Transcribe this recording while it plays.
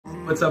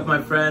What's up,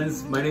 my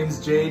friends? My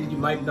name's Jade. You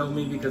might know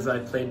me because I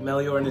played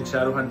Meliorn in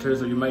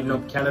Shadowhunters, or you might know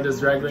Canada's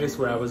Drag Race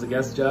where I was a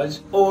guest judge,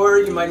 or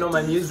you might know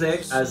my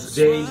music as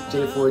Jade,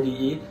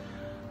 J4DE.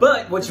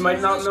 But what you might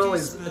not know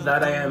is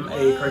that I am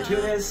a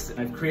cartoonist.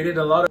 I've created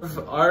a lot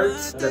of art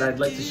that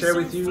I'd like to share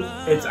with you.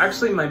 It's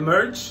actually my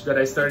merch that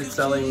I started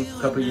selling a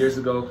couple years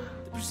ago.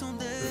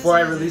 Before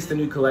I released the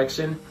new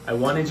collection, I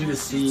wanted you to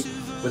see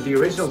what the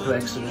original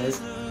collection is,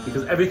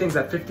 because everything's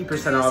at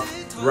 50%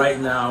 off right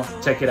now.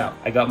 Check it out.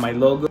 I got my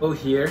logo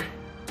here.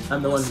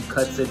 I'm the one who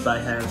cuts it by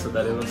hand so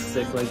that it looks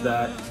sick like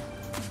that.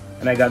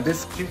 And I got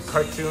this cute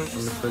cartoon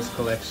from the first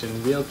collection.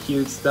 Real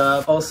cute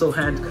stuff. Also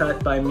hand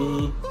cut by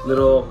me.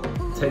 Little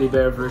teddy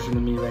bear version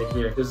of me right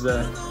here. There's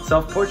a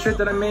self-portrait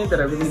that I made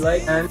that I really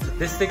like. And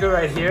this sticker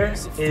right here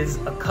is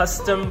a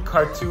custom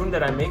cartoon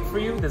that I make for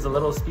you. There's a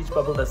little speech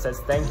bubble that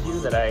says thank you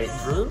that I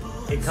drew.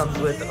 It comes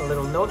with a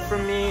little note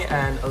from me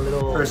and a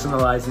little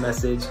personalized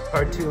message.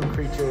 Cartoon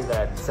creature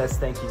that says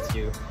thank you to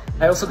you.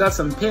 I also got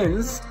some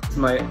pins. It's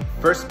my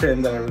first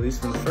pin that I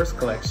released from the first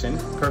collection.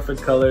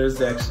 Perfect colors,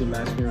 they actually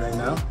match me right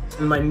now.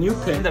 And my new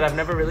pin that I've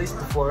never released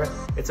before,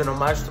 it's an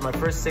homage to my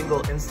first single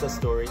Insta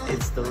story.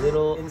 It's the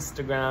little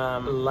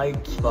Instagram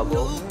like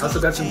bubble. I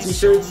also got some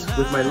t-shirts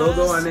with my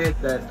logo on it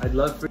that I'd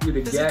love for you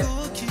to get.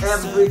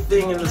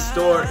 Everything in the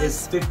store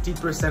is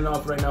 50%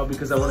 off right now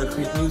because I want to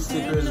create new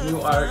stickers, new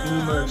art,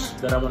 new merch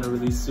that I want to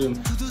release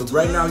soon. So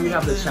right now you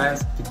have the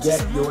chance to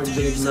get your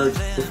Jade merch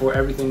before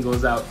everything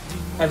goes out.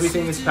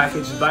 Everything is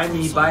packaged by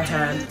me, by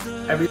hand.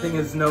 Everything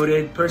is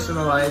noted,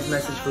 personalized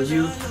message for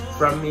you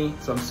from me.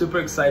 So I'm super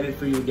excited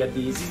for you to get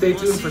these. Stay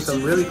tuned for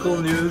some really cool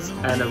news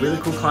and a really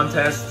cool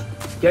contest.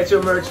 Get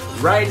your merch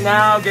right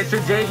now. Get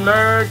your Jade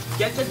merch.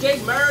 Get your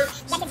Jade merch.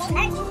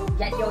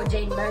 Get your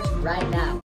Jade merch right now.